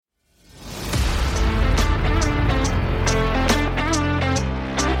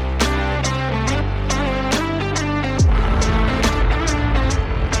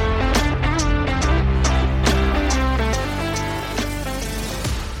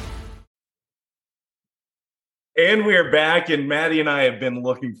And we're back, and Maddie and I have been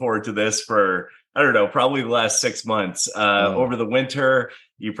looking forward to this for, I don't know, probably the last 6 months. Over the winter,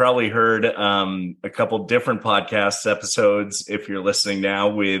 you probably heard a couple different podcast episodes, if you're listening now,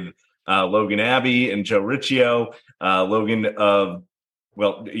 with Logan Abbey and Joe Ricchio. Logan of,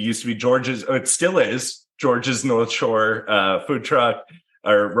 well, it used to be George's, it still is, George's North Shore food truck,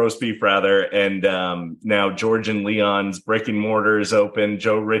 or roast beef rather, and now George and Leon's Brick and Mortar is open.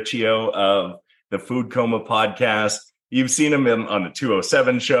 Joe Ricchio of the Food Coma podcast. You've seen him on the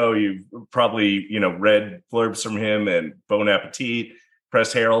 207 show. You've probably, read blurbs from him and Bon Appetit,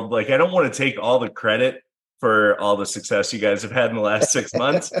 Press Herald. Like, I don't want to take all the credit for all the success you guys have had in the last 6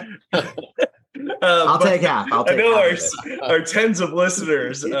 months. I'll take half. I know our tens of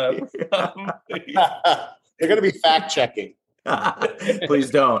listeners. They're going to be fact checking. Please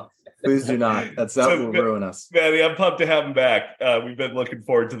don't. Please do not. That will ruin us. Maddie, I'm pumped to have him back. We've been looking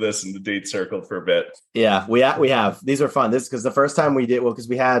forward to this in the date circle for a bit. Yeah, we have. These are fun. This because the first time we did, because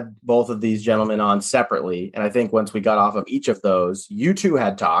we had both of these gentlemen on separately. And I think once we got off of each of those, you two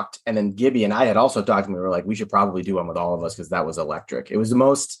had talked. And then Gibby and I had also talked. And we were like, we should probably do one with all of us because that was electric. It was the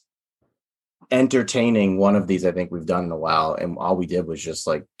most entertaining one of these I think we've done in a while, and all we did was just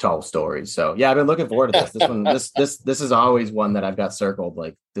like tell stories. So yeah, I've been looking forward to this. This one, this is always one that I've got circled.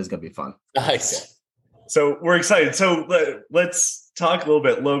 Like, this is gonna be fun. Nice. So we're excited. So let's talk a little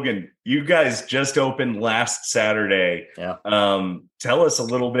bit. Logan, you guys just opened last Saturday. Yeah. Tell us a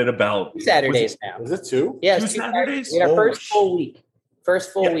little bit about Saturdays now. Is it two? Yeah, two Saturdays. We had our first full week.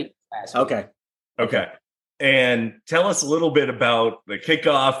 First full week last week. Okay. And tell us a little bit about the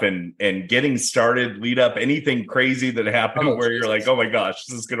kickoff and getting started, lead up, anything crazy that happened where you're like, oh my gosh,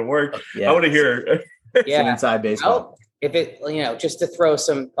 this is going to work. Yeah. I want to hear. Some inside baseball. Well, if it, just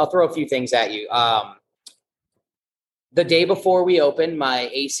to I'll throw a few things at you. The day before we opened,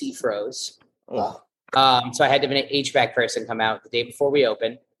 my AC froze. Oh. So I had to have an HVAC person come out the day before we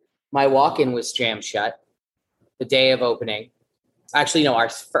opened. My walk-in was jammed shut the day of opening. Actually, no, our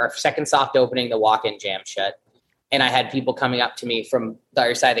second soft opening, the walk-in jammed shut. And I had people coming up to me from the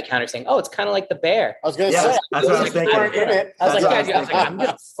other side of the counter saying, oh, it's kind of like the bear. I was going to say. That's what I was thinking. I'm going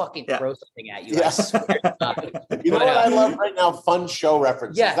to fucking throw something at you. Yeah. I swear. You know what I love right now? Fun show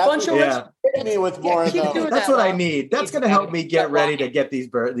references. Yeah, That's fun show references. Hit me with more of those. That's what I need. That's going to help me get ready to get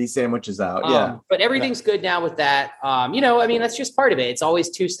these sandwiches out. Yeah. But everything's good now with that. That's just part of it. It's always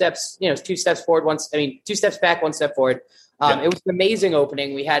two steps forward, two steps back, one step forward. It was an amazing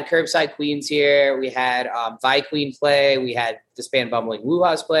opening. We had Curbside Queens here. We had Vi Queen play. We had this band Bumbling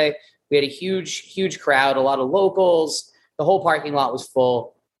Woo-Haws play. We had a huge crowd, a lot of locals. The whole parking lot was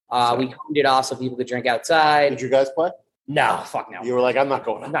full. We cleaned it off so people could drink outside. Did you guys play? No, fuck no. You were like, I'm not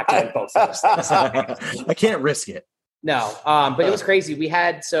going. I'm not doing both of those. I can't risk it. No, but it was crazy. We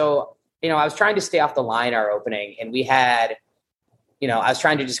had, I was trying to stay off the line our opening, and we had, I was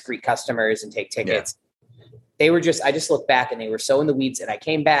trying to just greet customers and take tickets. Yeah. I just looked back and they were so in the weeds, and I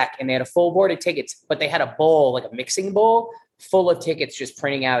came back and they had a full board of tickets, but they had a bowl, like a mixing bowl full of tickets just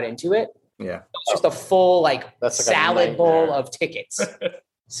printing out into it. Yeah. It was just a full salad bowl of tickets.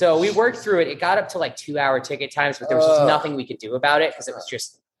 So we worked through it. It got up to 2-hour ticket times, but there was just nothing we could do about it because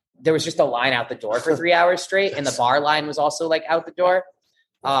there was just a line out the door for 3 hours straight. And the bar line was also out the door.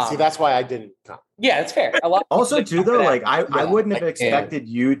 See, that's why I didn't come. Yeah, that's fair. Also, too, though, I wouldn't have expected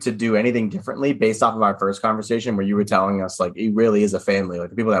you to do anything differently based off of our first conversation where you were telling us, it really is a family. The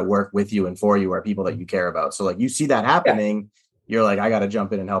people that work with you and for you are people that you care about. So, you see that happening, you're like, I got to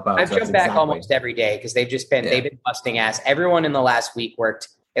jump in and help out. I've jumped back almost every day because they've been busting ass. Everyone in the last week worked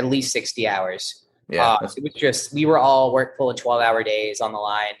at least 60 hours. Yeah. It was just, we were all work full of 12-hour days on the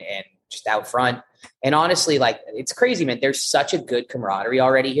line and just out front. And honestly, it's crazy, man. There's such a good camaraderie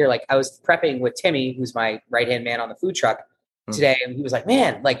already here. I was prepping with Timmy, who's my right-hand man on the food truck today. And he was like,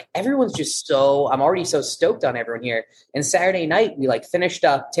 man, everyone's just I'm already so stoked on everyone here. And Saturday night, we finished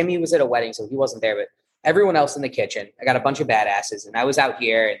up. Timmy was at a wedding, so he wasn't there, but everyone else in the kitchen. I got a bunch of badasses, and I was out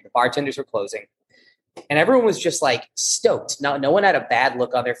here, and the bartenders were closing. And everyone was just stoked. No one had a bad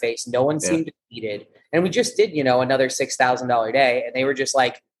look on their face. No one seemed defeated. And we just did, another $6,000 day. And they were just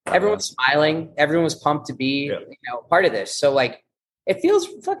everyone's smiling. Everyone was pumped to be, part of this. So it feels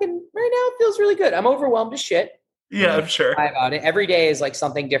right now. It feels really good. I'm overwhelmed as shit. Yeah, I'm sure. About it. Every day is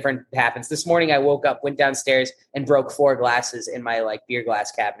something different happens. This morning I woke up, went downstairs and broke 4 glasses in my beer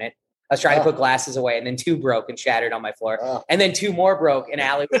glass cabinet. I was trying to put glasses away, and then 2 broke and shattered on my floor. And then 2 more broke. And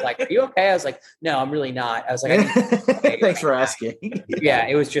Allie was like, are you okay? I was like, no, I'm really not. I was like, thanks for asking. Yeah,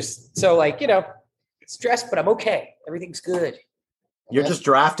 it was just so stressed, but I'm okay. Everything's good. You're just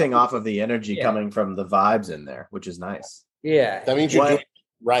drafting off of the energy coming from the vibes in there, which is nice. Yeah. That means you're doing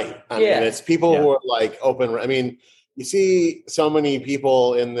Right. I mean, it's people who are like open. I mean, you see so many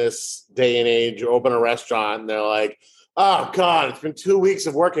people in this day and age open a restaurant and they're like, oh God, it's been 2 weeks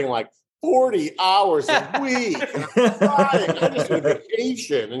of working like 40 hours a week. And I'm crying. I just need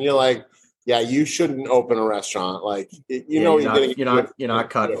vacation. And you're like, yeah, you shouldn't open a restaurant. Like, you're not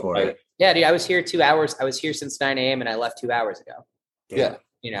cut for it. Yeah, dude, I was here 2 hours. I was here since 9 a.m. and I left 2 hours ago. Yeah.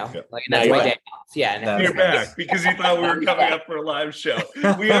 Like, and that's my day off. Yeah. And you're back because you thought we were coming up for a live show.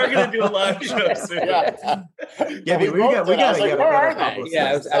 We are going to do a live show soon. We got to get a publicist.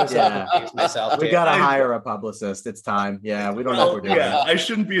 Yeah, I was confused myself. We got to hire a publicist. It's time. Yeah, we don't know what we're doing. Yeah, I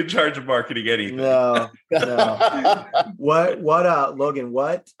shouldn't be in charge of marketing anything. No. What, Logan,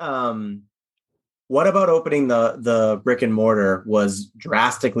 what about opening the brick and mortar was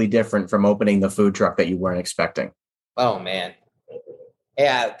drastically different from opening the food truck that you weren't expecting? Oh, man.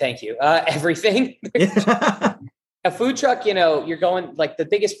 Yeah, thank you. Everything. A food truck, you're going like the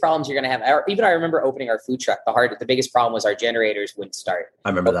biggest problems you're going to have. Even I remember opening our food truck. The biggest problem was our generators wouldn't start. I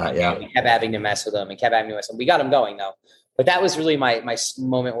remember that. Yeah, we kept having to mess with them. We got them going though. But that was really my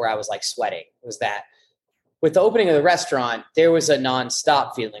moment where I was like sweating. Was that with the opening of the restaurant, there was a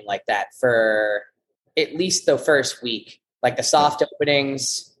nonstop feeling like that for at least the first week, like the soft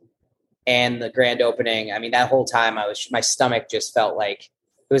openings. And the grand opening, I mean, that whole time my stomach just felt like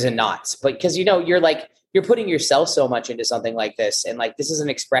it was in knots. But because, you're putting yourself so much into something like this. And like, this is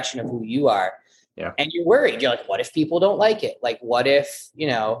an expression of who you are. Yeah. And you're worried. You're like, what if people don't like it? Like, what if,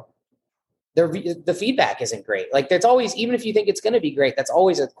 the feedback isn't great? Like, there's always, even if you think it's going to be great, that's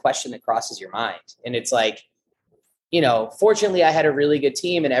always a question that crosses your mind. And it's like, fortunately I had a really good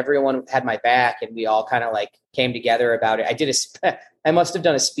team and everyone had my back and we all kind of like came together about it. I must have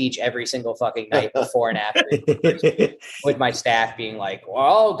done a speech every single fucking night before and after with my staff being like,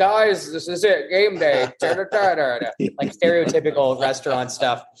 well, guys, this is it. Game day. Like stereotypical restaurant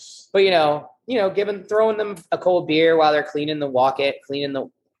stuff. But, throwing them a cold beer while they're cleaning the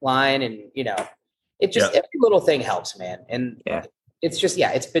line. And, it just, every little thing helps, man. And it's just,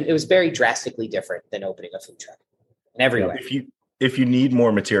 it was very drastically different than opening a food truck in every way. If you need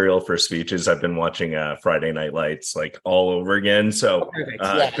more material for speeches, I've been watching Friday Night Lights like all over again. So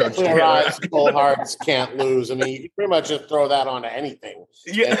Full Hearts Can't Lose. I mean, you can pretty much just throw that onto anything.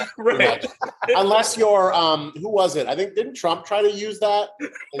 Yeah, right. Unless you're who was it? I think didn't Trump try to use that?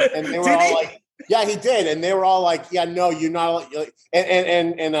 And they were all like, yeah, he did. And they were all like, yeah, no, you're not.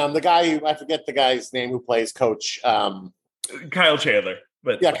 And the guy I forget the guy's name who plays Coach Kyle Chandler.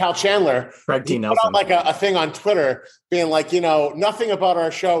 But Kyle Chandler, Craig T. he Nelson, put out like a thing on Twitter being like, nothing about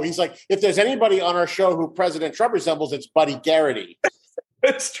our show. He's like, if there's anybody on our show who President Trump resembles, it's Buddy Garrity.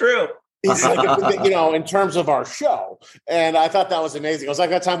 It's true. He's like, in terms of our show. And I thought that was amazing. It was like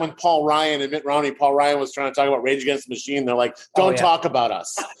that time when Paul Ryan and Mitt Romney, Paul Ryan was trying to talk about Rage Against the Machine. They're like, don't talk about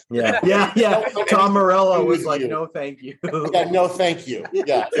us. Yeah. Tom Morello was like, no, thank you. Yeah, no, thank you.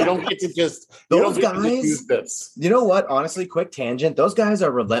 Yeah. You don't get to just, those guys, use this. You know what? Honestly, quick tangent. Those guys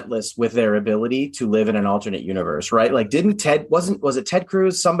are relentless with their ability to live in an alternate universe, right? Like was it Ted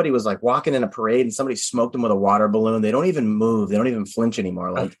Cruz? Somebody was like walking in a parade and somebody smoked them with a water balloon. They don't even move. They don't even flinch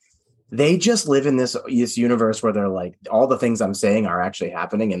anymore. Like, they just live in this universe where they're like, all the things I'm saying are actually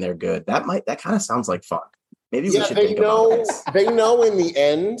happening and they're good. That kind of sounds like fun. Maybe we should think about this. They know in the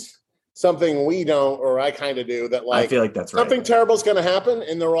end something we don't, or I kind of do, that like, I feel like that's right. Something terrible is going to happen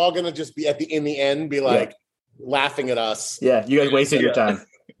and they're all going to just be in the end, be like laughing at us. Yeah. You guys wasted your time.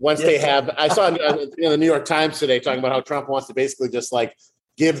 Once they have, I saw in the New York Times today talking about how Trump wants to basically just like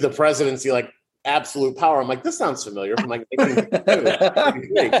give the presidency like absolute power. I'm like, this sounds familiar from like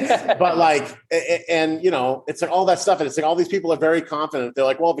 1952. But like, and it's like all that stuff, and it's like all these people are very confident. They're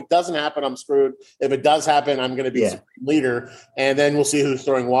like, well, if it doesn't happen, I'm screwed. If it does happen, I'm going to be supreme leader, and then we'll see who's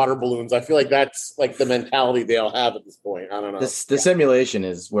throwing water balloons. I feel like that's like the mentality they all have at this point. I don't know. The simulation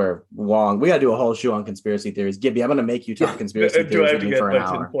is where Wong. We got to do a whole show on conspiracy theories. Gibby, I'm going to make you talk conspiracy theories with me for an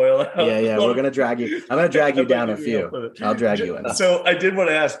hour. Yeah, we're going to drag you. I'm going to drag you down a few. I'll drag you in. So I did want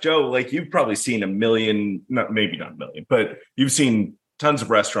to ask Joe, like, you've probably seen a million, maybe not a million, but you've seen tons of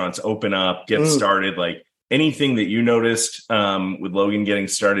restaurants open up, get started. Like, anything that you noticed with Logan getting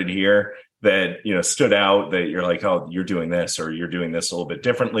started here that stood out, that you're like, oh, you're doing this, or you're doing this a little bit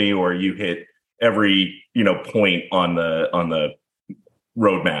differently, or you hit every point on the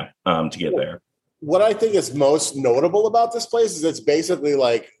roadmap to get there? What I think is most notable about this place is it's basically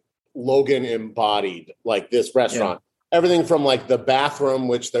like Logan embodied, like this restaurant. Everything from like the bathroom,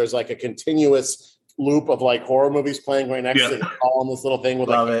 which there's like a continuous loop of like horror movies playing right next to it, all in this little thing with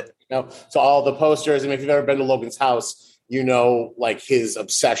so all the posters. And if you've ever been to Logan's house, like his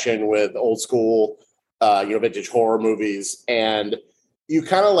obsession with old school, vintage horror movies. And, you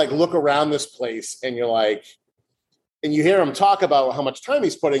kind of like look around this place and you're like, and you hear him talk about how much time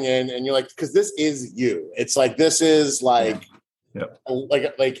he's putting in, and you're like, because this is you. It's like, this is like,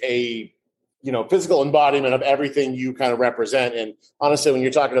 like a, you know, physical embodiment of everything you kind of represent. And honestly, when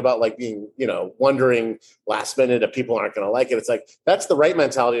you're talking about like being, you know, wondering last minute if people aren't going to like it, it's like, that's the right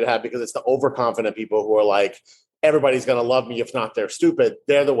mentality to have, because it's the overconfident people who are like, everybody's going to love me. If not, they're stupid.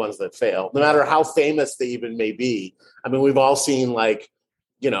 They're the ones that fail, no matter how famous they even may be. I mean, we've all seen like,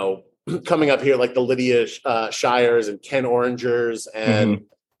 you know, coming up here, like the Lydia Shires and Ken Orangers and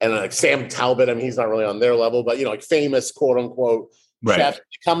like Sam Talbot. I mean, he's not really on their level, but, you know, like famous quote unquote chefs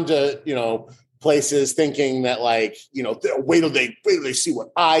come to, you know, places thinking that like, you know, wait till they see what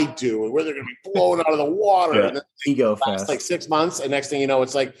I do and where they're going to be blown out of the water. And then ego lasts fest. like 6 months. And next thing you know,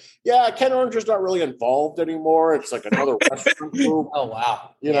 it's like, yeah, Ken Oranger's not really involved anymore. It's like another restaurant group. Oh,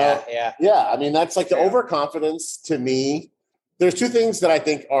 wow. You know? Yeah. I mean, that's like the overconfidence to me. There's two things that I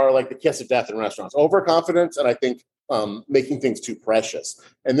think are like the kiss of death in restaurants: overconfidence, and I think making things too precious.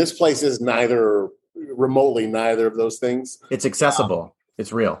 And this place is remotely neither of those things. It's accessible.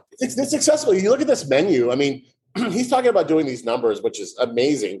 It's real. It's accessible. You look at this menu. I mean, he's talking about doing these numbers, which is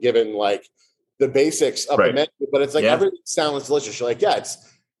amazing given like the basics of the menu. But it's like everything sounds delicious. You're like, yeah,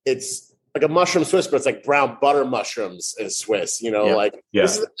 it's like a mushroom Swiss, but it's like brown butter mushrooms in Swiss. You know,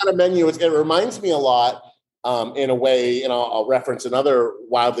 this is the kind of menu. It reminds me a lot. In a way, and I'll reference another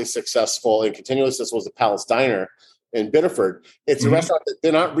wildly successful and continuously successful, the Palace Diner in Biddeford. It's a restaurant that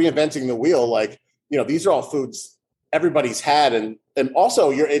they're not reinventing the wheel. Like, you know, these are all foods everybody's had, and also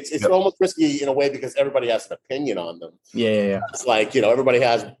it's almost risky in a way because everybody has an opinion on them. It's like, you know, everybody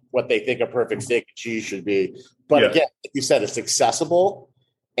has what they think a perfect steak and cheese should be. But again, like you said, it's accessible,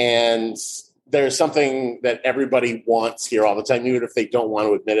 and there's something that everybody wants here all the time, even if they don't want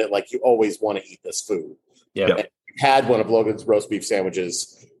to admit it. Like, you always want to eat this food. And you had one of Logan's roast beef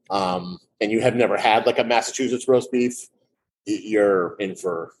sandwiches, and you have never had like a Massachusetts roast beef, you're going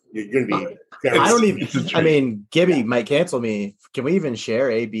to be. I mean, Gibby might cancel me. Can we even share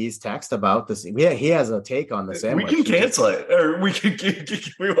AB's text about this? Yeah, he has a take on the sandwich. We can cancel it, or we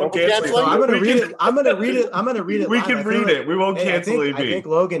won't cancel it. So I'm going to read it. I'm going to read it. We can read it. We won't cancel AB. I think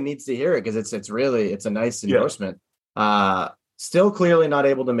Logan needs to hear it because it's a nice endorsement. Still clearly not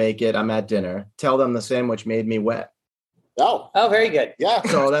able to make it. I'm at dinner. Tell them the sandwich made me wet. Oh, very good. Yeah.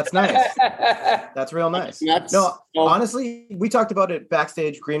 So that's nice. That's real nice. Honestly, we talked about it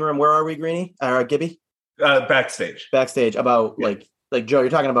backstage, green room. Where are we, Greenie? Gibby? Backstage. Backstage about like Joe, you're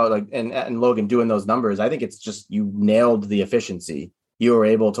talking about like, and Logan doing those numbers. I think it's just, you nailed the efficiency. You were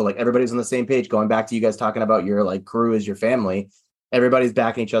able to, like, everybody's on the same page. Going back to you guys talking about your like crew is your family. Everybody's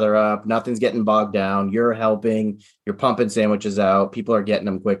backing each other up. Nothing's getting bogged down. You're helping. You're pumping sandwiches out. People are getting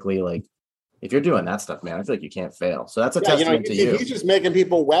them quickly. Like, if you're doing that stuff, man, I feel like you can't fail. So that's a testament to you. He's just making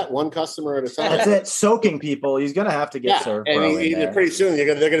people wet, one customer at a time. That's it. Soaking people. He's going to have to get served. And pretty soon they're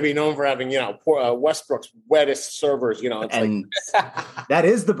going to be known for having, you know, Westbrook's wettest servers. You know, that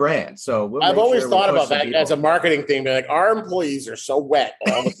is the brand. So I've always thought about that as a marketing thing. Like, our employees are so wet.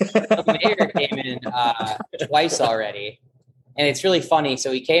 The mayor came in twice already, and it's really funny.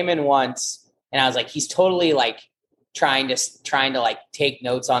 So he came in once, and I was like, he's totally like trying to like take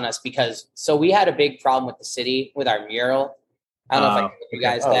notes on us, because so we had a big problem with the city with our mural. I don't know if I told you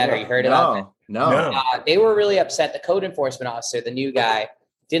guys that or you heard about it. No. They were really upset. The code enforcement officer, the new guy,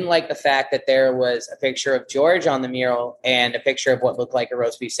 didn't like the fact that there was a picture of George on the mural and a picture of what looked like a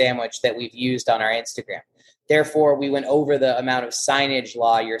roast beef sandwich that we've used on our Instagram. Therefore, we went over the amount of signage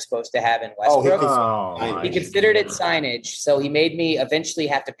law you're supposed to have in Westbrook. He considered it signage, so he made me eventually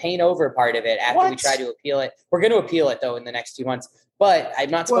have to paint over part of it after we tried to appeal it. We're going to appeal it, though, in the next 2 months. But I'm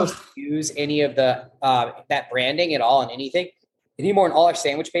not supposed to use any of the that branding at all on anything anymore, and all our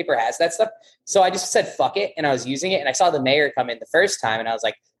sandwich paper has that stuff. So I just said, fuck it, and I was using it, and I saw the mayor come in the first time, and I was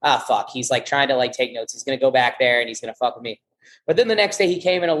like, fuck. He's like trying to like take notes. He's going to go back there, and he's going to fuck with me. But then the next day he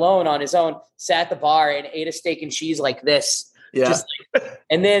came in alone on his own, sat at the bar and ate a steak and cheese like this. Yeah.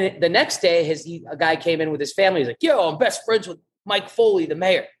 And then the next day a guy came in with his family. He's like, yo, I'm best friends with Mike Foley, the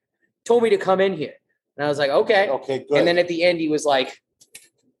mayor. Told me to come in here. And I was like, okay. Okay, good. And then at the end he was like,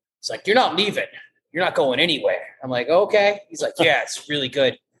 you're not leaving. You're not going anywhere. I'm like, okay. He's like, yeah, it's really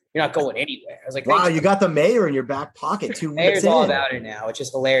good. You're not going anywhere. I was like, wow, you got the mayor in your back pocket. 2 weeks Mayor's all about it now, which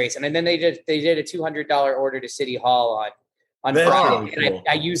is hilarious. And then they did a $200 order to City Hall on Friday, and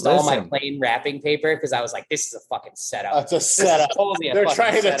I used all my plain wrapping paper because I was like, "This is a fucking setup." It's a setup. They're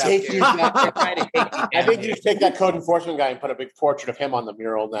trying to take you. I think you should take that code enforcement guy and put a big portrait of him on the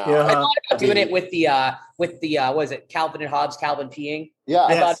mural now. Yeah. I thought about doing it with the what is it, Calvin and Hobbes, Calvin peeing.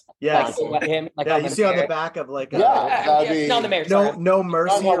 Yeah. Yes. Let him, like, Yeah, on you the see on the mayor. back of like that'd be- No, on the mayor. no Sorry. no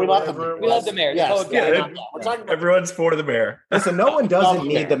mercy. No, we or love the whatever it mayor. We love was. the mayor. Yes, The code guy. we're talking about Everyone's for the mayor. Listen, no one doesn't Love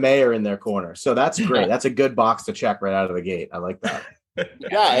the need the mayor in their corner, so that's great. That's a good box to check right out of the gate. I like that.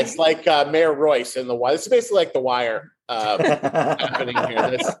 Yeah, it's like Mayor Royce in The Wire. It's basically like The Wire happening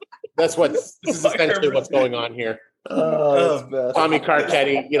here. This is essentially what's going on here. Tommy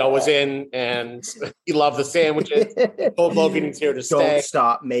Carcetti, was in, and he loved the sandwiches. Told Logan he's here to stay. Don't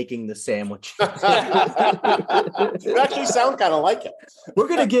stop making the sandwich. You actually sound kind of like it. We're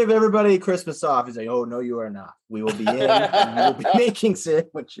gonna give everybody Christmas off. He's like, "Oh no, you are not. We will be in. And we will be making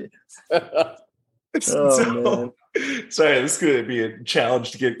sandwiches." Man. Sorry, this is going to be a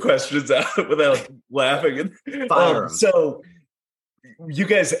challenge to get questions out without laughing. Fire 'em. So you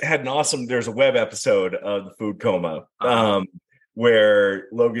guys had an awesome, there's a web episode of the Food Coma where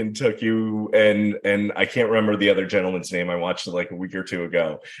Logan took you and I can't remember the other gentleman's name. I watched it like a week or two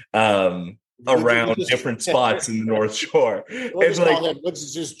ago. Around different spots in the North Shore. It's like, which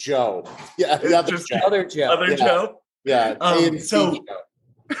is just Joe. Yeah, the other Joe. Other Joe. Yeah.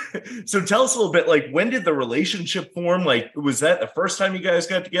 So tell us a little bit, like, when did the relationship form? Like, was that the first time you guys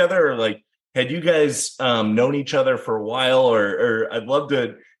got together, or like had you guys known each other for a while? Or I'd love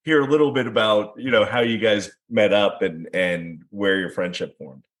to hear a little bit about how you guys met up and where your friendship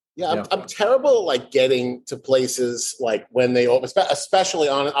formed. Yeah, I'm terrible at like getting to places like when they open, especially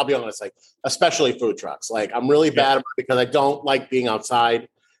I'll be honest, like especially food trucks. Like I'm really bad at it because I don't like being outside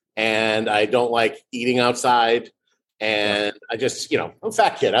and I don't like eating outside. And I just, I'm a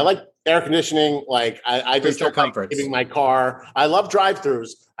fat kid. I like air conditioning. Like I just don't like leaving my car. I love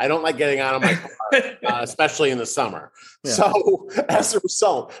drive-thrus. I don't like getting out of my car, especially in the summer. Yeah. So as a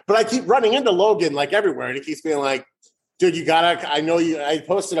result, but I keep running into Logan like everywhere, and he keeps being like, "Dude, you gotta." I know you. I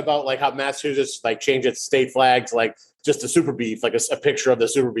posted about like how Massachusetts like changed its state flags, like just a super beef, like a picture of the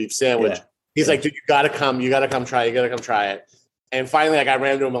super beef sandwich. Yeah. He's like, "Dude, you gotta come. You gotta come try it. You gotta come try it." And finally, like I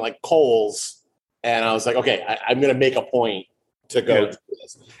ran into him at like Kohl's. And I was like, okay, I'm going to make a point to go do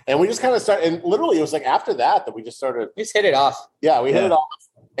this. And we just kind of started, and literally it was like after that we just started. We just hit it off. Yeah, we hit it off.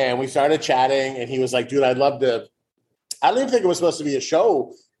 And we started chatting, and he was like, dude, I'd love to. I didn't even think it was supposed to be a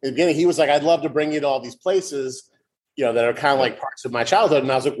show. In the beginning, he was like, I'd love to bring you to all these places, that are kind of like parts of my childhood.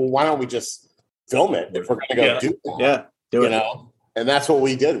 And I was like, well, why don't we just film it if we're going to go do it? Yeah, do it. And that's what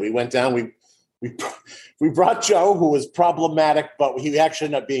we did. We went down, we brought Joe, who was problematic, but he actually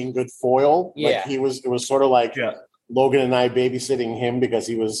ended up being good foil. Yeah. Like it was sort of like Logan and I babysitting him because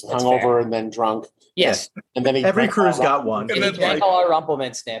he was hungover and then drunk. Yes. And then every crew's got one. And he drank all our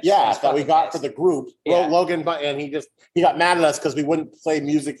Rumpleman snips. Yeah, that we got for the group. Yeah. Logan, and he got mad at us because we wouldn't play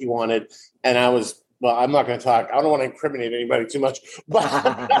music he wanted. And I was, well, I'm not going to talk. I don't want to incriminate anybody too much,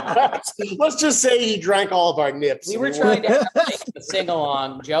 but let's just say he drank all of our nips. We were trying to have a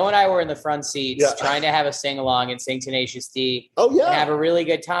sing-along. Joe and I were in the front seats trying to have a sing-along and sing Tenacious D. Oh, yeah. And have a really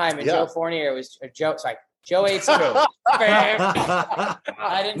good time. And Joe Fournier Joe ate some.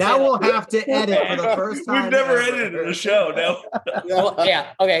 Now we'll have to edit for the first time. We've never edited a show. No. Well,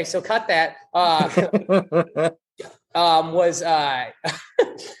 yeah. Okay. So cut that.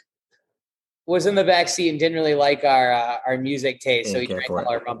 Was in the back seat and didn't really like our music taste, so he drank all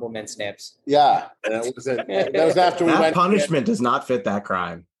our Rumpleman snips. Yeah, that was after we went. Punishment does not fit that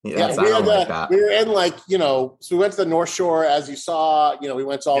crime. We were in so we went to the North Shore, as you saw. We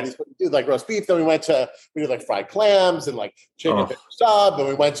went to all these, we did like roast beef. Then we did like fried clams and like chicken sub. And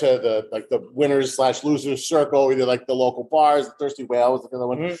we went to the winners/losers circle. We did like the local bars. Thirsty Whale was the other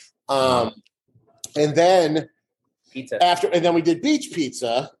one. And then. Pizza. And then we did beach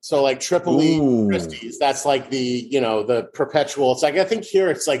pizza. So like Tripoli Christie's. That's like the perpetual. It's like, I think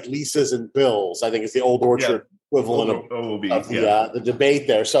here it's like Lisa's and Bill's. I think it's the Old Orchard equivalent of the debate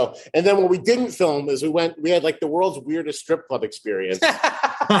there. So, and then what we didn't film is we had like the world's weirdest strip club experience.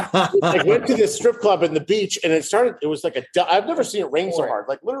 I went to this strip club in the beach and it was like I've never seen it rain so hard.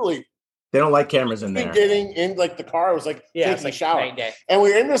 Like literally. They don't like cameras in there. Getting in like the car, I was like taking a shower. And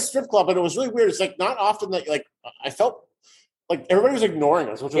we were in this strip club and it was really weird. It's like not often that like I felt like everybody was ignoring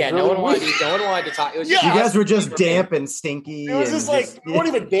us, which was really no one wanted to talk. It was you guys were just damp and stinky. It was just like we weren't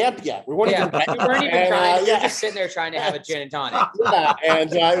even damp yet. We weren't even trying. We were just sitting there trying to have a gin and tonic.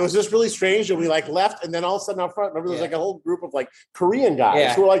 And it was just really strange. And we like left, and then all of a sudden out front, remember there was like a whole group of like Korean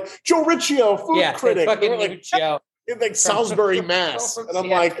guys who were like Joe Ricchio, food critic. Fucking like, Joe. In like Salisbury, Mass, and I'm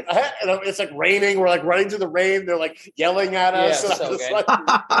like, it's like raining. We're like running through the rain. They're like yelling at us. Yeah, so good.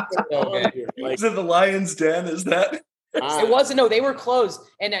 Is it the Lion's Den? Is that? It wasn't. No, they were closed,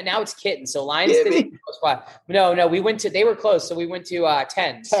 and now it's Kitten. So Lions didn't close. No, we went to. They were closed, so we went to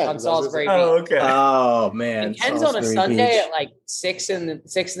Tens on Salisbury Beach. Oh, okay. Oh man, and Tens on a Sunday at like 6 in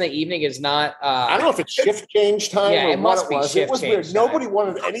the evening is not. I don't know if it's shift change time. Yeah, or it must be shift It was change weird. time. Nobody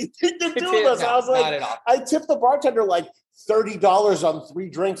wanted anything to do with us. I was like, I tipped the bartender like $30 on 3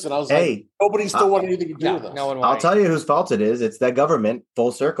 drinks, and I was like, nobody still wanted anything to do with us. No one. I'll tell you whose fault it is. It's that government,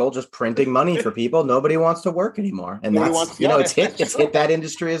 full circle, just printing money for people. Nobody wants to work anymore, and it's hit that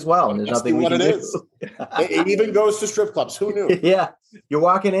industry as well. And there's nothing we can do. It even goes to strip clubs. Who knew? Yeah, you're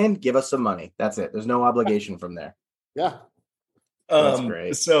walking in, give us some money. That's it. There's no obligation from there. Yeah, that's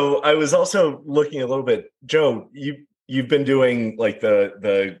great. So I was also looking a little bit, Joe. You've been doing like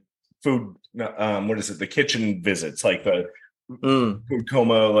the food. What is it? The kitchen visits, like the Food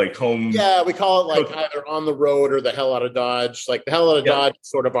Coma, like home. Yeah, we call it like either on the road or the hell out of Dodge. Like the hell out of Dodge,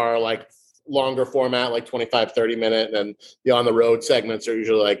 sort of our like longer format, like 25, 30 minute, and the on the road segments are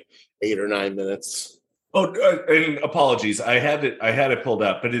usually like 8 or 9 minutes. Oh, and apologies, I had it pulled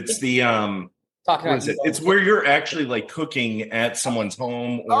up, but it's the It's where you're actually like cooking at someone's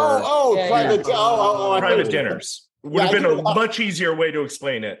home or private dinners. Would have been a much easier way to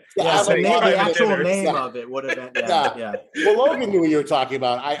explain it. Yeah, the actual name of it would have been. Yeah. Well, Logan knew what you were talking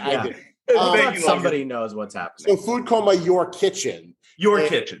about. I did. Somebody knows what's happening. So Food Coma, your kitchen.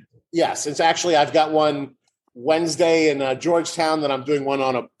 Kitchen. Yes, it's actually, I've got one Wednesday in Georgetown, then I'm doing one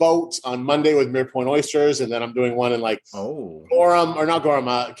on a boat on Monday with Mere Point Oysters, and then I'm doing one in like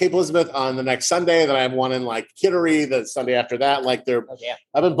Cape Elizabeth on the next Sunday. Then I have one in like Kittery the Sunday after that. Like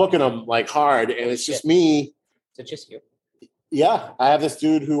I've been booking them like hard, and it's just me. It's just you. Yeah, I have this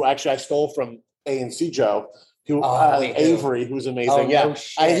dude who actually I stole from A&C Joe, Avery, who's amazing. He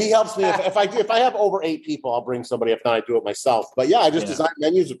helps me. If I have over 8 people, I'll bring somebody. If not, I do it myself. But I just design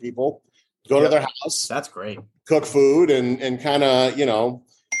menus with people. Go to their house. That's great. Cook food and kind of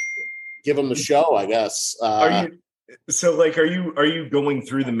give them the show, I guess. Are you going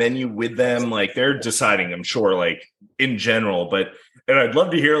through the menu with them? Like they're deciding, I'm sure, like in general. And I'd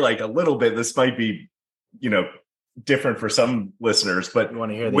love to hear like a little bit. This might be different for some listeners, but you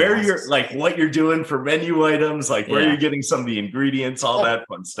want to hear where you're like what you're doing for menu items, like where you're getting some of the ingredients, all that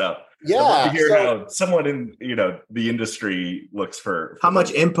fun stuff. I'd love to hear how someone in the industry looks for how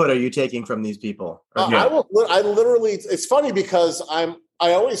much input are you taking from these people? I literally, it's funny because I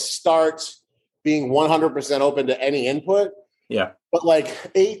always start being 100% open to any input. Yeah. But like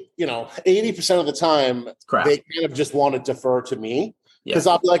 80% of the time, they kind of just want to defer to me. Because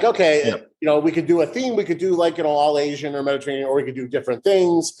I'll be like, okay, we could do a theme. We could do like, all Asian or Mediterranean, or we could do different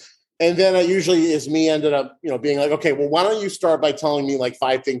things. And then it usually is me ended up, being like, okay, well, why don't you start by telling me like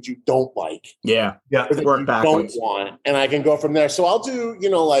 5 things you don't like? Yeah. Work backwards. Don't want. And I can go from there. So I'll do,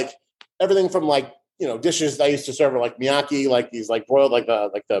 like everything from like, dishes I used to serve like miyaki, like these like broiled, like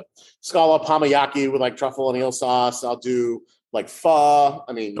the scala pamayaki with like truffle and eel sauce. I'll do like pho.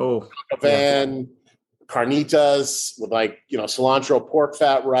 Carnitas with like, cilantro, pork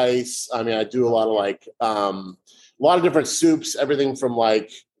fat rice. I mean, I do a lot of like, a lot of different soups, everything from like,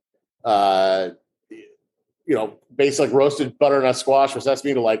 basic like roasted butternut squash with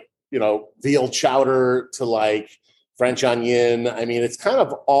sesame to like, veal chowder to like French onion. I mean, it's kind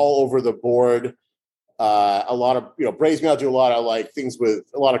of all over the board. A lot of, braised meat. I'll do a lot of like things with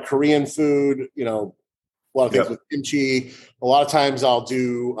a lot of Korean food, a lot of things with kimchi. A lot of times I'll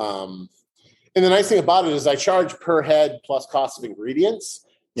do, and the nice thing about it is I charge per head plus cost of ingredients.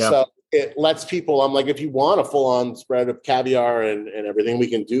 Yeah. So it lets people, I'm like, if you want a full-on spread of caviar and everything, we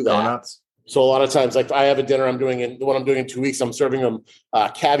can do that. Donuts. So a lot of times, like I have a dinner I'm doing in 2 weeks, I'm serving them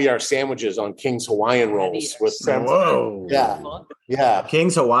caviar sandwiches on King's Hawaiian rolls with Whoa. Yeah.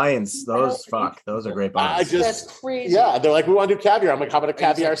 King's Hawaiians, those are great buns. That's crazy. Yeah, they're like, we want to do caviar. I'm like, how about a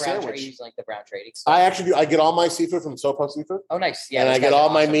caviar sandwich? You use like the brown trading stuff? I actually do. I get all my seafood from Sopo Seafood. Oh, nice. Yeah, and I get all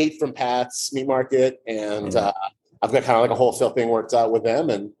my meat from Pat's Meat Market, and I've got kind of like a wholesale thing worked out with them,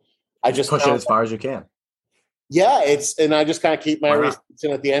 and I just push it as far as you can. Yeah, and I just kind of keep my receipts,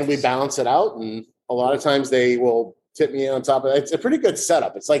 and at the end we balance it out, and a lot of times they will tip me on top of it. It's a pretty good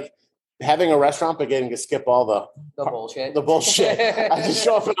setup. It's like having a restaurant, but getting to skip all the bullshit. The bullshit. I just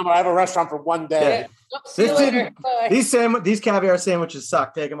show up and I have a restaurant for one day. These caviar sandwiches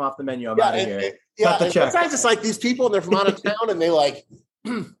suck. Take them off the menu. I'm out of here. Cut the check. Sometimes it's like these people, and they're from out of town, and they like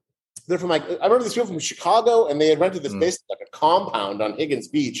they're from like I remember these people from Chicago, and they had rented this basically like a compound on Higgins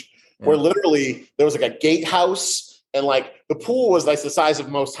Beach. Where literally there was like a gatehouse, and like the pool was like the size of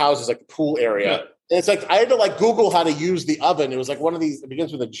most houses, like the pool area. And it's like I had to like Google how to use the oven. It was like one of these. It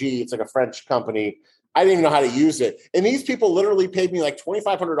begins with a G. It's like a French company. I didn't even know how to use it. And these people literally paid me like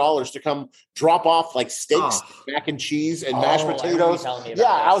 $2,500 to come drop off like steaks, mac and cheese, and mashed potatoes.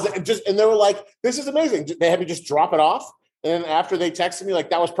 Yeah, I was just, and they were like, "This is amazing." They had me just drop it off, and then after they texted me, like,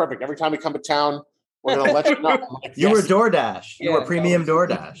 "That was perfect. Every time we come to town, we're gonna let you know." Like, you were DoorDash. You were premium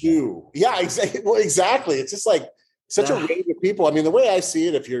DoorDash. Yeah, exactly. Well, exactly. It's just like such a range of people. I mean, the way I see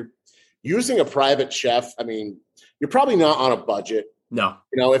it, if you're using a private chef, I mean, you're probably not on a budget. No.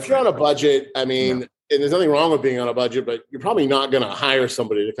 If you're on a budget, I mean. And there's nothing wrong with being on a budget, but you're probably not going to hire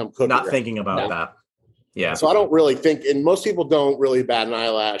somebody to come cook. Not thinking about that. Yeah. So I don't really think, and most people don't really bat an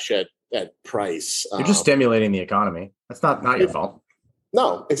eyelash at price. You're just stimulating the economy. That's not your fault.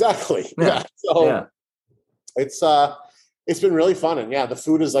 No, exactly. Yeah. So it's been really fun. And the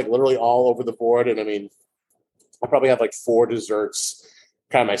food is like literally all over the board. And I mean, I probably have like 4 desserts,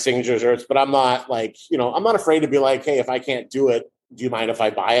 kind of my signature desserts, but I'm not like, I'm not afraid to be like, hey, if I can't do it, do you mind if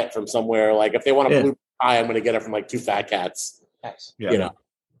I buy it from somewhere? Like if they want a blue pie, I'm going to get it from like 2 Fat Cats. Nice. Yeah.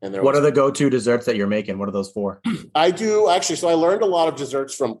 And what are the go-to desserts that you're making? What are those for? I do actually. So I learned a lot of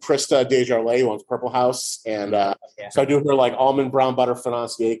desserts from Krista Desjardins, who owns Purple House. And so I do her like almond brown butter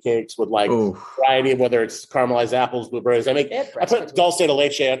financier cakes with like variety of whether it's caramelized apples, blueberries. I put dulce de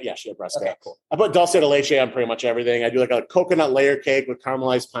leche on. Yeah, she had breast cake. Cool. I put dulce de leche on pretty much everything. I do like a coconut layer cake with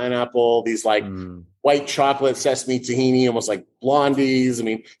caramelized pineapple, these like white chocolate sesame tahini, almost like blondies. I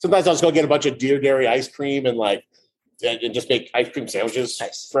mean, sometimes I'll just go get a bunch of Dear Dairy ice cream and just make ice cream sandwiches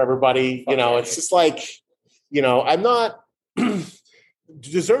for everybody. It's just like, I'm not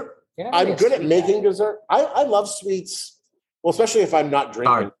dessert. I'm good at making dessert. I love sweets. Well, especially if I'm not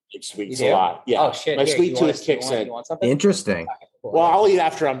drinking sweets a lot. Yeah. Oh shit. My sweet tooth kicks in. You want something? Interesting. Well, I'll eat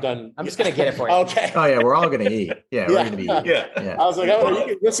after I'm done. I'm just going to get it for you. Okay. Oh yeah. We're all going to eat. Yeah. We're going to be eating. Yeah. I was like,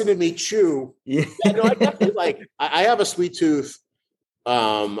 you can listen to me chew. Yeah. No, I definitely I have a sweet tooth.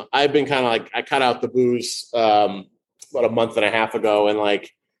 I've been kind of like, I cut out the booze, about a month and a half ago. And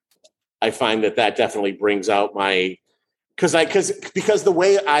like, I find that definitely brings out my, because the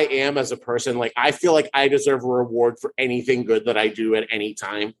way I am as a person, like, I feel like I deserve a reward for anything good that I do at any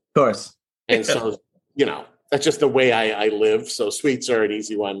time. Of course. And so, that's just the way I live. So sweets are an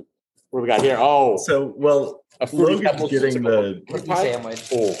easy one. What do we got here? Oh, so, well, a fruity Logan's getting the sandwich.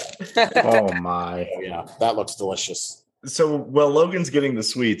 Oh my. Yeah. That looks delicious. So, well, Logan's getting the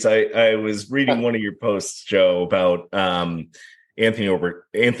sweets. I was reading one of your posts, Joe, about Anthony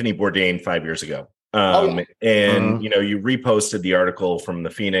Bourdain 5 years ago. And, you reposted the article from the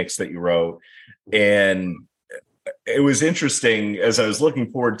Phoenix that you wrote. And it was interesting as I was looking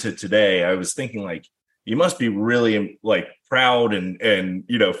forward to today. I was thinking, like, you must be really like proud and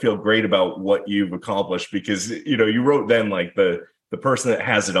feel great about what you've accomplished because, you wrote then like the person that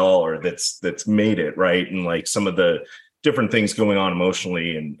has it all or that's made it, right? And like some of the different things going on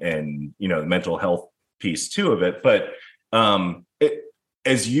emotionally and the mental health piece too of it. But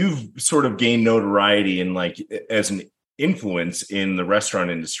as you've sort of gained notoriety and like as an influence in the restaurant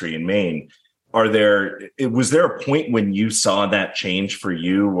industry in Maine, was there a point when you saw that change for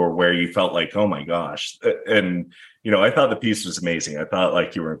you or where you felt like, oh my gosh? And, I thought the piece was amazing. I thought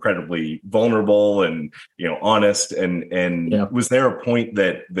like you were incredibly vulnerable and, honest. And was there a point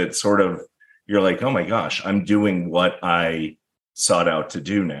that sort of, you're like, oh my gosh, I'm doing what I sought out to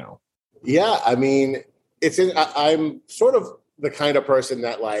do now? Yeah. I mean, I'm sort of the kind of person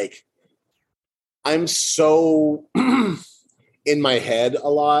that like, I'm so in my head a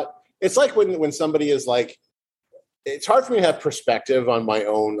lot. It's like when somebody is like, it's hard for me to have perspective on my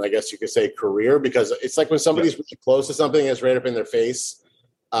own, I guess you could say, career, because it's like when somebody's really close to something that's right up in their face,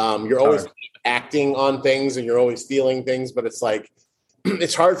 you're always acting on things and you're always feeling things, but it's like,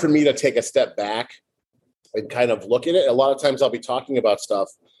 it's hard for me to take a step back and kind of look at it. A lot of times I'll be talking about stuff.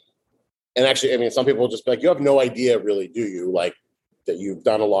 And actually, I mean, some people will just be like, you have no idea really, do you? Like that you've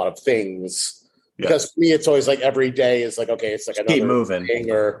done a lot of things. Because for me, it's always like every day is like, okay, it's like another keep moving. Thing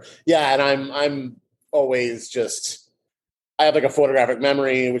and I'm always just, I have like a photographic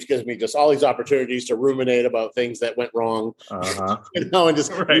memory, which gives me just all these opportunities to ruminate about things that went wrong, and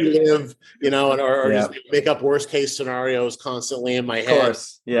just relive, or just make up worst case scenarios constantly in my head. Of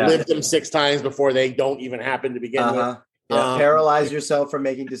course. Yeah. Live them 6 times before they don't even happen to begin with. Yeah. Paralyze yourself from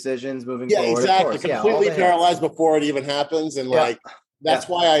making decisions moving forward. Yeah, exactly. Completely paralyzed before it even happens. And that's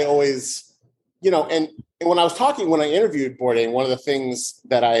why I always, and when I interviewed Bourdain, one of the things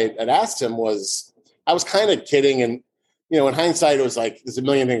that I had asked him was, I was kind of kidding. And, in hindsight, it was like, there's a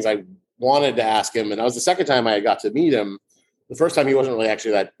million things I wanted to ask him. And that was the second time I got to meet him. The first time he wasn't really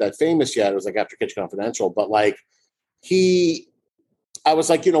actually that famous yet. It was like after Kitchen Confidential. But like I was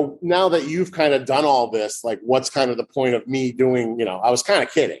like, now that you've kind of done all this, like what's kind of the point of me doing, I was kind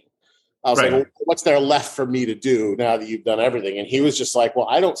of kidding. I was like, well, what's there left for me to do now that you've done everything? And he was just like, well,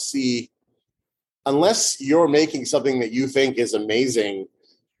 I don't see, unless you're making something that you think is amazing,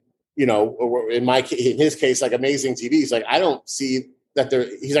 you know, or in his case, like amazing TV. He's like, I don't see that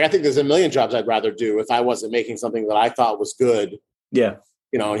he's like, I think there's a million jobs I'd rather do if I wasn't making something that I thought was good. Yeah.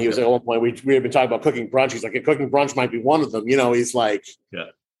 You know, and he was at one point, we had been talking about cooking brunch. He's like, a cooking brunch might be one of them. You know, he's like,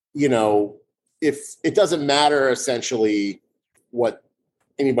 you know, if it doesn't matter essentially what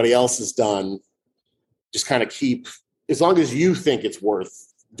anybody else has done, just kind of keep, as long as you think it's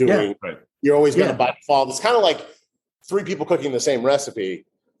worth doing, you're always going to by default. It's kind of like 3 people cooking the same recipe.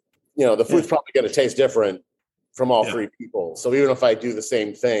 You know, the food's probably going to taste different from all 3 people. So even if I do the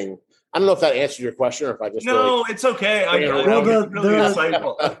same thing, I don't know if that answered your question or if I just it's okay.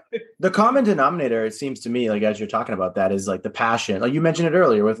 The common denominator, it seems to me, like as you're talking about that, is like the passion. Like you mentioned it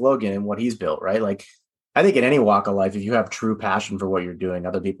earlier with Logan and what he's built, right? Like I think in any walk of life, if you have true passion for what you're doing,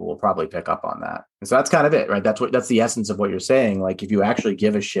 other people will probably pick up on that. And so that's kind of it, right? That's the essence of what you're saying. Like if you actually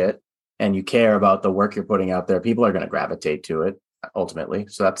give a shit and you care about the work you're putting out there, people are going to gravitate to it ultimately.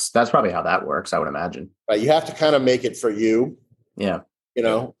 So that's probably how that works, I would imagine. Right. You have to kind of make it for you. Yeah. You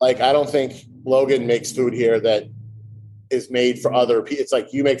know, like I don't think Logan makes food here that is made for other people. It's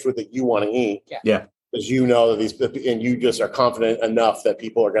like you make food that you want to eat. Yeah. Because you know that and you just are confident enough that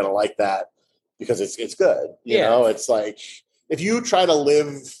people are going to like that because it's good. You know, it's like if you try to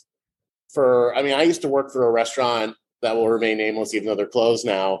live I used to work for a restaurant that will remain nameless, even though they're closed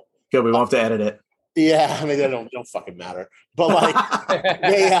now. Good. We won't have to edit it. Yeah, I mean, they don't fucking matter. But like,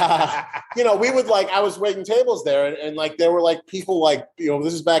 they, you know, we would like, I was waiting tables there, and like, there were like people like, you know,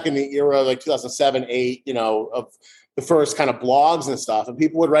 this is back in the era like 2007, 8, you know, of the first kind of blogs and stuff, and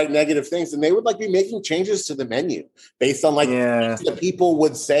people would write negative things, and they would like be making changes to the menu based on like the people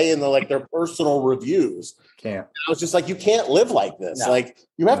would say in their personal reviews. Can't. I was just like, you can't live like this. No. Like,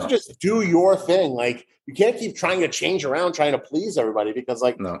 you have to just do your thing. Like, you can't keep trying to change around, trying to please everybody, because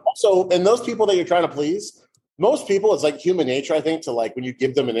like also, and those people that you're trying to please, most people, it's like human nature, I think, to like when you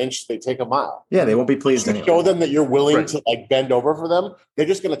give them an inch, they take a mile. Yeah, they won't be pleased. Anyway. Show them that you're willing to like bend over for them. They're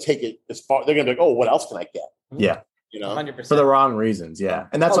just going to take it as far. They're going to be like, oh, what else can I get? Yeah, you know, 100%. For the wrong reasons. Yeah,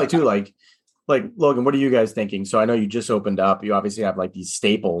 and that's like too like Logan. What are you guys thinking? So I know you just opened up. You obviously have like these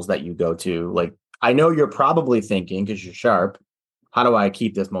staples that you go to. Like I know you're probably thinking, because you're sharp, how do I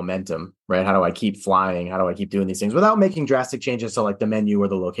keep this momentum, right? How do I keep flying? How do I keep doing these things without making drastic changes to like the menu or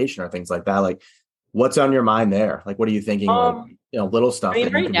the location or things like that? Like, what's on your mind there? Like, what are you thinking? Like, you know, little stuff. I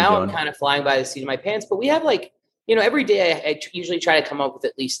mean, right now I'm kind of flying by the seat of my pants, but we have like, you know, every day I usually try to come up with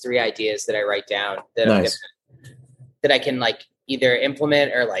at least 3 ideas that I write down that that I can like either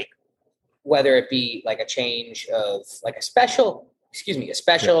implement or like, whether it be like a change of like a special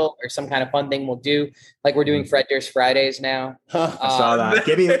or some kind of fun thing we'll do. Like we're doing Fred Durst Fridays now. I saw that.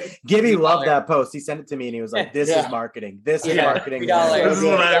 Gibby loved that post. He sent it to me and he was like, this is marketing. This is marketing. This is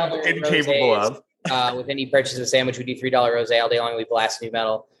what I'm incapable of. With any purchase of a sandwich, we do $3 rose all day long. We blast new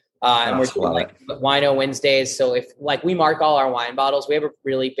metal. And we're doing like Wino Wednesdays. So if like we mark all our wine bottles, we have a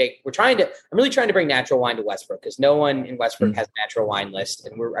really big, I'm really trying to bring natural wine to Westbrook, because no one in Westbrook has a natural wine list.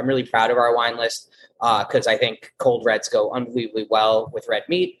 And I'm really proud of our wine list, because I think cold reds go unbelievably well with red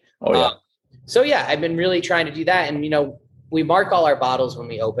meat. So yeah, I've been really trying to do that. And, you know, we mark all our bottles when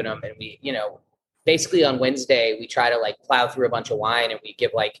we open them, and we, you know, basically on Wednesday, we try to like plow through a bunch of wine, and we give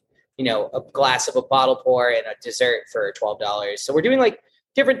like, you know, a glass of a bottle pour and a dessert for $12. So we're doing like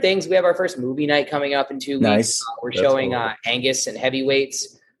different things. We have our first movie night coming up in 2 weeks. We're showing Angus and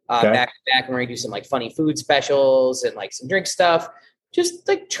Heavyweights back to back. And we're going to do some like funny food specials and like some drink stuff. Just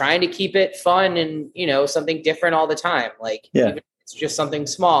like trying to keep it fun and, you know, something different all the time. Like even if it's just something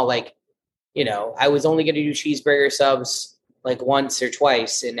small. Like, you know, I was only going to do cheeseburger subs like once or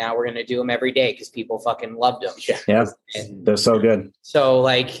twice, and now we're going to do them every day because people fucking loved them. Yeah. And they're so good. So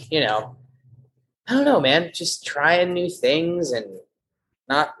like, you know, I don't know, man, just trying new things and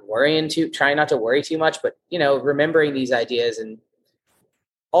trying not to worry too much, but, you know, remembering these ideas and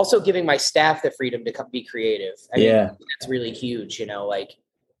also giving my staff the freedom to be creative. I mean, that's really huge. You know, like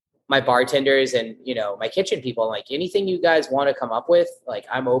my bartenders and, you know, my kitchen people, like anything you guys want to come up with, like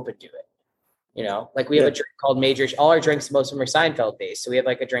I'm open to it. You know, like we have a drink called all our drinks, most of them are Seinfeld based. So we have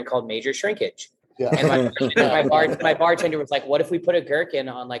like a drink called Major Shrinkage. Yeah. And my bartender was like, what if we put a gherkin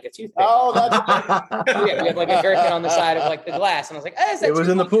on like a toothpick? Oh, that's we have like a gherkin on the side of like the glass. And I was like, it was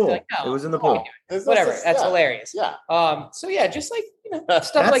in the pool. Like, no, it was in the pool. Whatever. That's hilarious. Yeah. So yeah, just like, you know,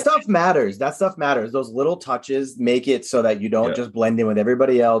 stuff matters. That stuff matters. Those little touches make it so that you don't just blend in with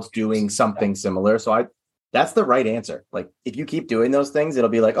everybody else doing something similar. So that's the right answer. Like if you keep doing those things, it'll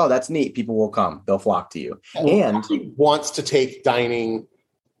be like, oh, that's neat. People will come. They'll flock to you. And wants to take dining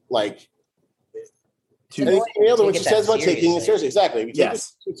like I think you nailed it when she says about taking it seriously. Exactly. We take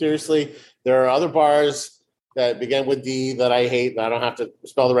it too seriously. There are other bars that begin with D that I hate, and I don't have to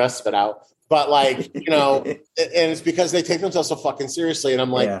spell the rest of it out. But like, and it's because they take themselves so fucking seriously. And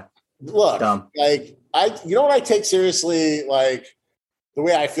I'm like, look, like you know what I take seriously? Like the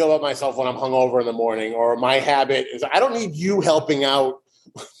way I feel about myself when I'm hungover in the morning, or my habit is I don't need you helping out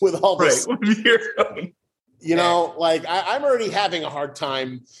with all this. Right. Like I'm already having a hard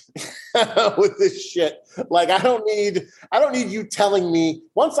time with this shit. Like I don't need you telling me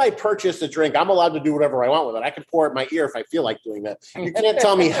once I purchase a drink, I'm allowed to do whatever I want with it. I can pour it in my ear if I feel like doing that. You can't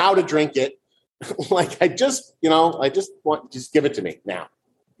tell me how to drink it. Like I just give it to me now.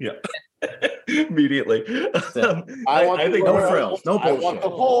 Yeah. Immediately. I think no frills, no bullshit. I want the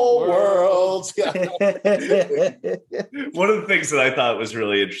whole world. One of the things that I thought was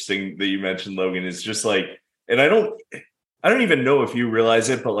really interesting that you mentioned, Logan, is just like, and I don't even know if you realize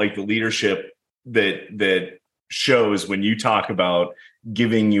it, but like the leadership that shows when you talk about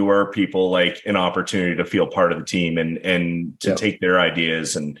giving your people like an opportunity to feel part of the team and to take their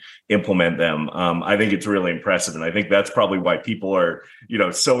ideas and implement them. I think it's really impressive. And I think that's probably why people are,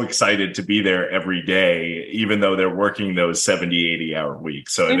 so excited to be there every day, even though they're working those 70, 80 hour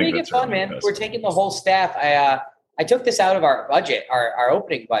weeks. So I think that's fun, man. We're taking the whole staff. I took this out of our budget, our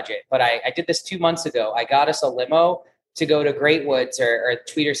opening budget, but I did this 2 months ago. I got us a limo to go to Great Woods or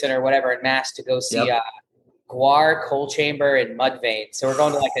Tweeter Center or whatever in Mass to go see Guar, Coal Chamber, and Mudvayne. So we're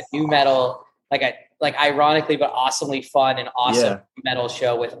going to like a new metal, like ironically but awesomely fun and awesome metal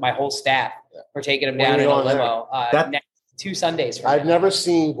show with my whole staff. We're taking them down in a limo next 2 Sundays from I've never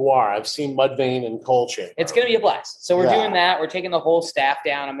seen Guar. I've seen Mudvayne and Coal Chamber. It's going to be a blast. So we're doing that. We're taking the whole staff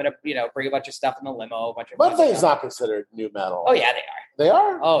down. I'm going to, bring a bunch of stuff in the limo. Mudvayne's not considered new metal. Oh yeah, they are. They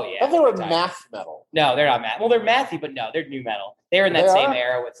are? Oh yeah. I thought they were math metal. No, they're not math. Well, they're mathy, but no, they're new metal. They're in that same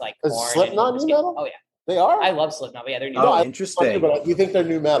era with like Is Slipknot new metal? Oh yeah. They are? I love Slipknot, but yeah, they're new. Oh, interesting. But you think they're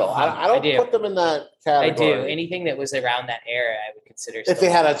new metal? I don't put them in that category. I do. Anything that was around that era, I would consider. If they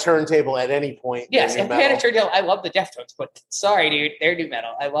had a turntable at any point. Yes, if they had a turntable, I love the Deftones, but sorry, dude, they're new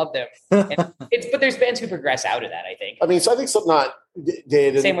metal. I love them. But there's bands who progress out of that, I think. I mean, so I think Slipknot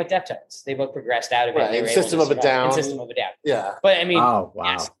did. Same with Deftones. They both progressed out of it. Right. System of a Down. System of a Down. Yeah. But I mean,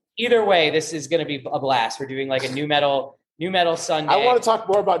 yes, either way, this is going to be a blast. We're doing like a new metal Sunday. I want to talk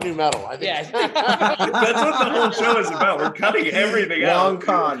more about new metal. I think. Yeah. That's what the whole show is about. We're cutting everything out.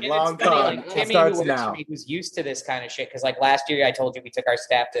 Long con. Timmy, starts now. Who's used to this kind of shit. Because like last year, I told you we took our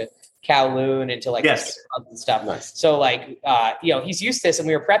staff to Kowloon and to like and stuff. Nice. So like, he's used to this, and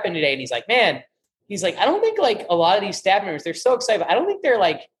we were prepping today, and he's like, man, I don't think like a lot of these staff members, they're so excited. I don't think they're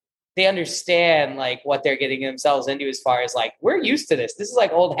like, they understand like what they're getting themselves into as far as like, we're used to this. This is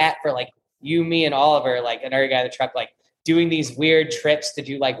like old hat for like you, me, and Oliver, like another guy in the truck, like doing these weird trips to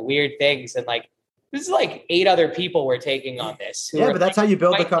do like weird things. And like, this is like 8 other people we're taking on this. Yeah, but that's how you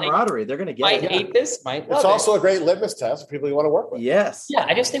build the camaraderie. They're going to get it. Might hate this, might love It's also a great litmus test for people you want to work with. Yes. Yeah,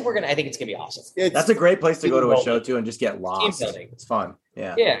 I just think I think it's going to be awesome. That's a great place to go to a show too and just get lost. It's fun.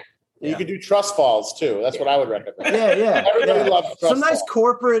 Yeah. Yeah. You could do trust falls too. That's what I would recommend. Yeah. Everybody loves trust some nice falls.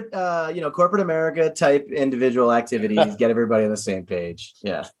 corporate, corporate America type individual activities. Get everybody on the same page.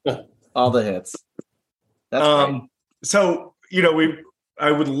 Yeah. All the hits. That's great. So,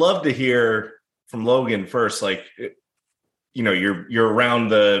 I would love to hear from Logan first. Like, you're around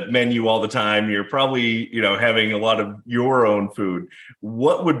the menu all the time. You're probably, having a lot of your own food.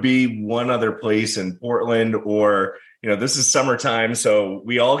 What would be one other place in Portland, or, this is summertime, so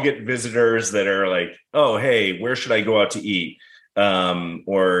we all get visitors that are like, oh, hey, where should I go out to eat?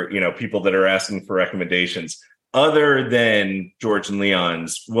 Or, people that are asking for recommendations. Other than George and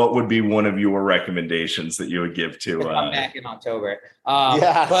Leon's, what would be one of your recommendations that you would give to? I'm back in October.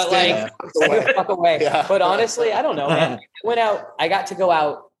 But like, fuck away. Yeah. But honestly, I don't know, man. I got to go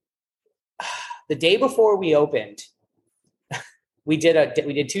out the day before we opened. We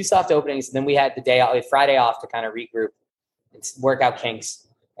did 2 soft openings, and then we had Friday off to kind of regroup and work out kinks.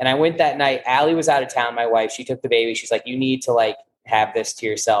 And I went that night. Allie was out of town. My wife, she took the baby. She's like, you need to like have this to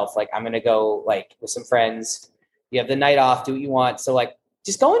yourself. Like, I'm going to go like with some friends. You have the night off, do what you want. So like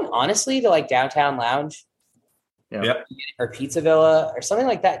just going honestly to like downtown lounge or Pizza Villa or something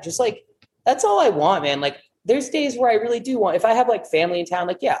like that. Just like, that's all I want, man. Like there's days where I really do want, if I have like family in town,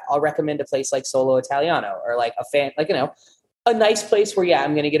 like, yeah, I'll recommend a place like Solo Italiano or like a nice place where,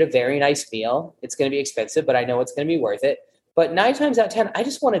 I'm going to get a very nice meal. It's going to be expensive, but I know it's going to be worth it. But 9 times out of 10, I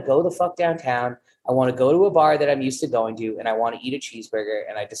just want to go the fuck downtown. I want to go to a bar that I'm used to going to, and I want to eat a cheeseburger,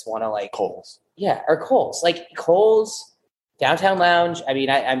 and I just want to like Kohl's. Yeah, or Kohl's. Like Kohl's, downtown lounge. I mean,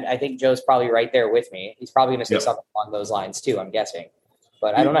 I think Joe's probably right there with me. He's probably going to say something along those lines too, I'm guessing.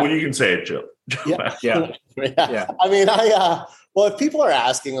 But I don't know. Well, you can say it, Joe. Yeah. I mean, well, if people are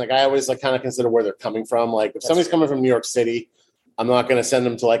asking, like, I always like kind of consider where they're coming from. Like, if somebody's coming from New York City, I'm not going to send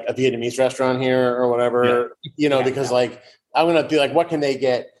them to like a Vietnamese restaurant here or whatever, because like I'm going to be like, what can they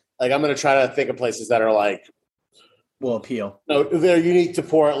get? Like, I'm going to try to think of places that are like will appeal. No, they're unique to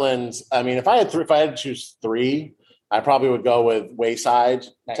Portland. I mean, if I had to choose three, I probably would go with Wayside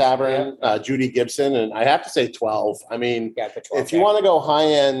Tavern, Judy Gibson, and I have to say 12. I mean, 12 if you want to go high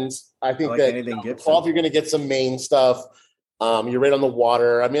end, I think that anything Gibson. 12, you're going to get some Maine stuff. You're right on the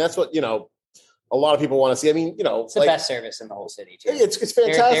water. I mean, that's what a lot of people want to see. I mean, it's the best service in the whole city too. It's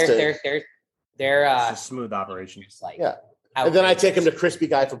fantastic. They're it's a smooth operation. And then I take him to Crispy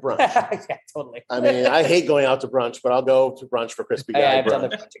Guy for brunch. Yeah, totally. I mean, I hate going out to brunch, but I'll go to brunch for Crispy Guy. I've done the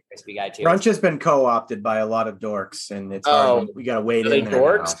brunch at Crispy Guy too. Brunch has been co-opted by a lot of dorks, and it's hard. We got to wait in there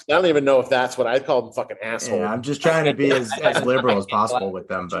dorks? Now. I don't even know if that's what I call them. Fucking assholes. Yeah, I'm just trying to be as liberal as possible with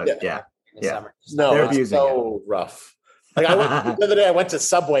them, but yeah. No, they're it's so rough. Like the other day, I went to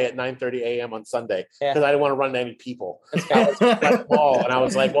Subway at 9:30 a.m. on Sunday because I didn't want to run into any people. And I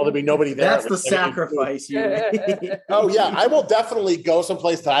was like, "Well, there'll be nobody there." That's the sacrifice you make. Oh yeah, I will definitely go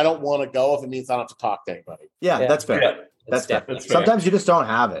someplace that I don't want to go if it means I don't have to talk to anybody. Yeah, that's fair. Yeah, that's fair. Sometimes you just don't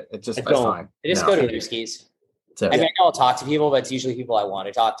have it. It's just fine. I just go to Brewskis. I mean, I know I'll talk to people, but it's usually people I want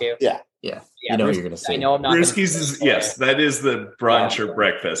to talk to. Yeah. You know what you're going to say. I know I'm not. Brewskis is that is the brunch or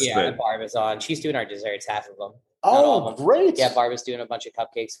breakfast. Yeah, Barbara's on. She's doing our desserts, half of them. Oh, great! Yeah, Barbara's doing a bunch of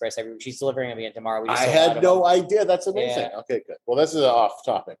cupcakes for us. She's delivering them again tomorrow. I had no idea. That's amazing. Yeah. Okay, good. Well, this is off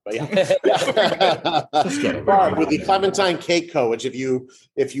topic, but yeah. Just kidding. Barb, with the Clementine Cake Co., which if you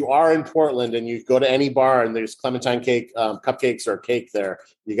are in Portland and you go to any bar and there's Clementine cake cupcakes or cake there,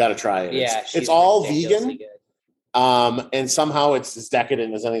 you got to try it. Yeah, it's all vegan. And somehow it's as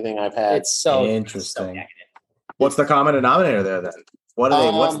decadent as anything I've had. It's so interesting. So what's the common denominator there then? What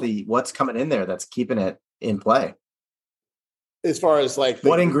are they? What's coming in there that's keeping it in play? As far as like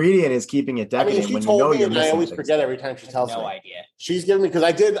what ingredient is keeping it decadent? She told me, and I always forget every time she tells me. No idea. She's given me because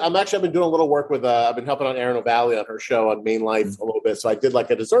I've been doing a little work with. I've been helping on Erin O'Valley on her show on Maine Life a little bit. So I did like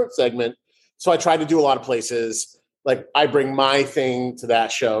a dessert segment. So I tried to do a lot of places. Like I bring my thing to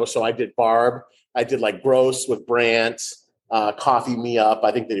that show. So I did Barb. I did like Gross with Brant. Coffee Me Up.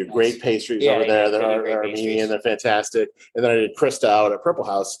 I think they do great pastries over there. They're Armenian. They're fantastic. And then I did Krista out at Purple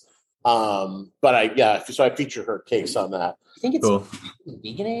House. So I feature her case on that. I think it's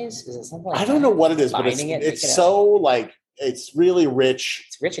Veganese. Is it something like I don't know what it is, but it's so like it's really rich.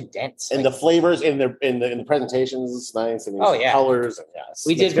 It's rich and dense. And the flavors in the presentations is nice. And colors. And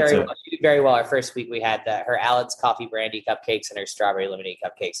we did very well. She did very well. Our first week we had her Alan's coffee brandy cupcakes and her strawberry lemonade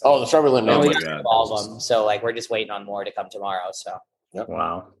cupcakes. The strawberry lemonade. All of them. So like we're just waiting on more to come tomorrow. So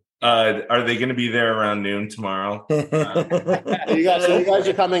wow. Are they going to be there around noon tomorrow? You guys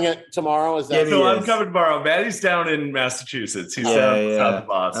are coming tomorrow? Is that so? I'm coming tomorrow. Maddie's down in Massachusetts. He's down south of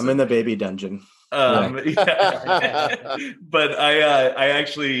Boston. I'm in the baby dungeon. But I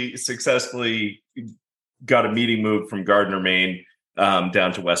actually successfully got a meeting moved from Gardner, Maine,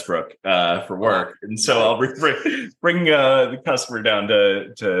 down to Westbrook for work, and so I'll bring the customer down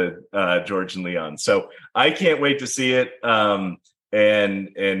to George and Leon. So I can't wait to see it.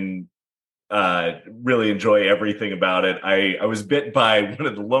 And really enjoy everything about it. I was bit by one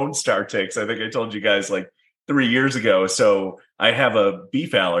of the Lone Star ticks. I think I told you guys like 3 years ago. So I have a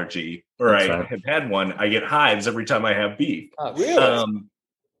beef allergy, or I have had one. I get hives every time I have beef. Oh, really?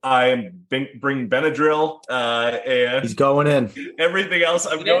 I bring Benadryl and he's going in. Everything else,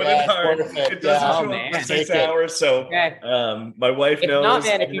 I'm going in hard. It doesn't show up for 6 hours. So my wife knows. Not,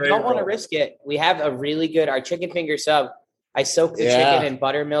 man, if you don't want to risk it, we have a really good our chicken finger sub. I soaked the chicken in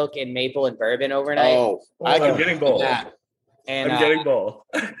buttermilk and maple and bourbon overnight. I'm getting bold. And I'm getting bold.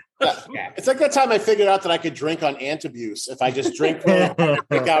 It's like that time I figured out that I could drink on Antabuse. If I just drink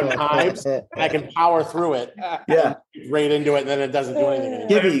pick out hives, I can power through it. Right into it, and then it doesn't do anything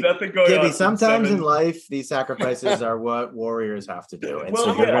anymore. Gibby, sometimes in life, these sacrifices are what warriors have to do. And so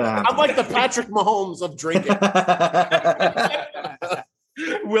you're gonna have I'm like the Patrick Mahomes of drinking.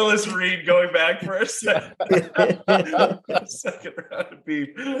 Willis Reed going back for a second round of beef.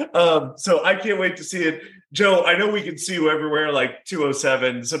 So I can't wait to see it. Joe, I know we can see you everywhere, like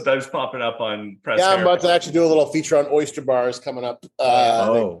 207, sometimes popping up on press. I'm about to actually do a little feature on oyster bars coming up.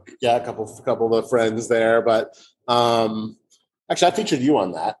 A couple of the friends there. But actually, I featured you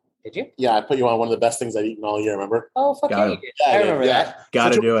on that. Did you? Yeah, I put you on one of the best things I've eaten all year. Remember? Oh, fuck yeah, you did. I remember that.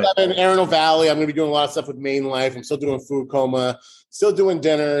 Got to do it. In Arundel Valley, I'm going to be doing a lot of stuff with Maine Life. I'm still doing Food Coma, still doing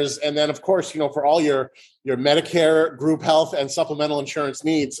dinners, and then of course, for all your Medicare, group health, and supplemental insurance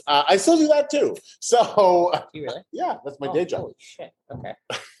needs, I still do that too. So, you really? Yeah, that's my day job. Holy shit. Okay.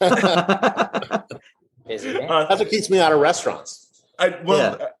 Busy, man. That's what keeps me out of restaurants. I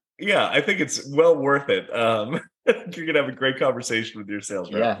think it's well worth it. You're gonna have a great conversation with your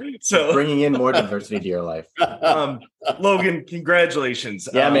sales rep. Yeah. So bringing in more diversity to your life. Logan, congratulations.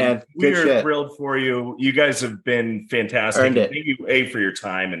 Yeah, man. We are thrilled for you. You guys have been fantastic. Earned it. Thank you, for your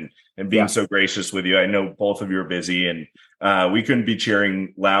time and being so gracious with you. I know both of you are busy, and we couldn't be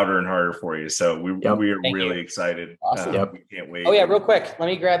cheering louder and harder for you. So we are really excited. Awesome. We can't wait. Oh yeah, real quick. Let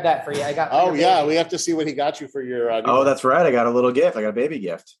me grab that for you. I got. Oh yeah, we have to see what he got you for your. That's right. I got a little gift. I got a baby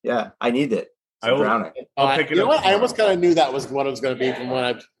gift. Yeah, I need it. I'll pick it up. What? I almost kind of knew that was what it was going to be from when I.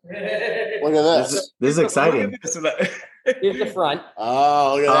 Look at this. This is exciting. Here's the front.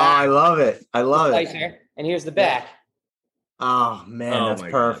 Oh, look at that. I love it. I love it. And here's the back. Oh man, that's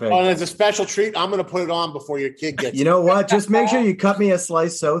perfect. Oh, and as a special treat, I'm going to put it on before your kid gets. You know what? Just make sure you cut me a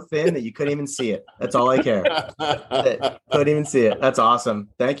slice so thin that you couldn't even see it. That's all I care. Couldn't even see it. That's awesome.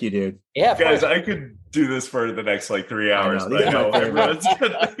 Thank you, dude. Yeah, guys, I could do this for the next 3 hours. But I know everyone's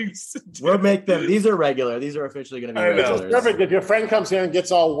we'll make them. These are regular. These are officially going to be regular. Perfect. If your friend comes here and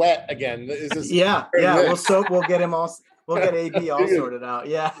gets all wet again, yeah. We'll get him all. We'll get AB all sorted out.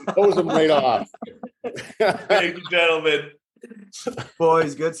 Yeah, hose them right off. Thank you, gentlemen.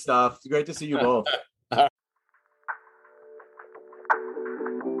 Boys, good stuff. It's great to see you both.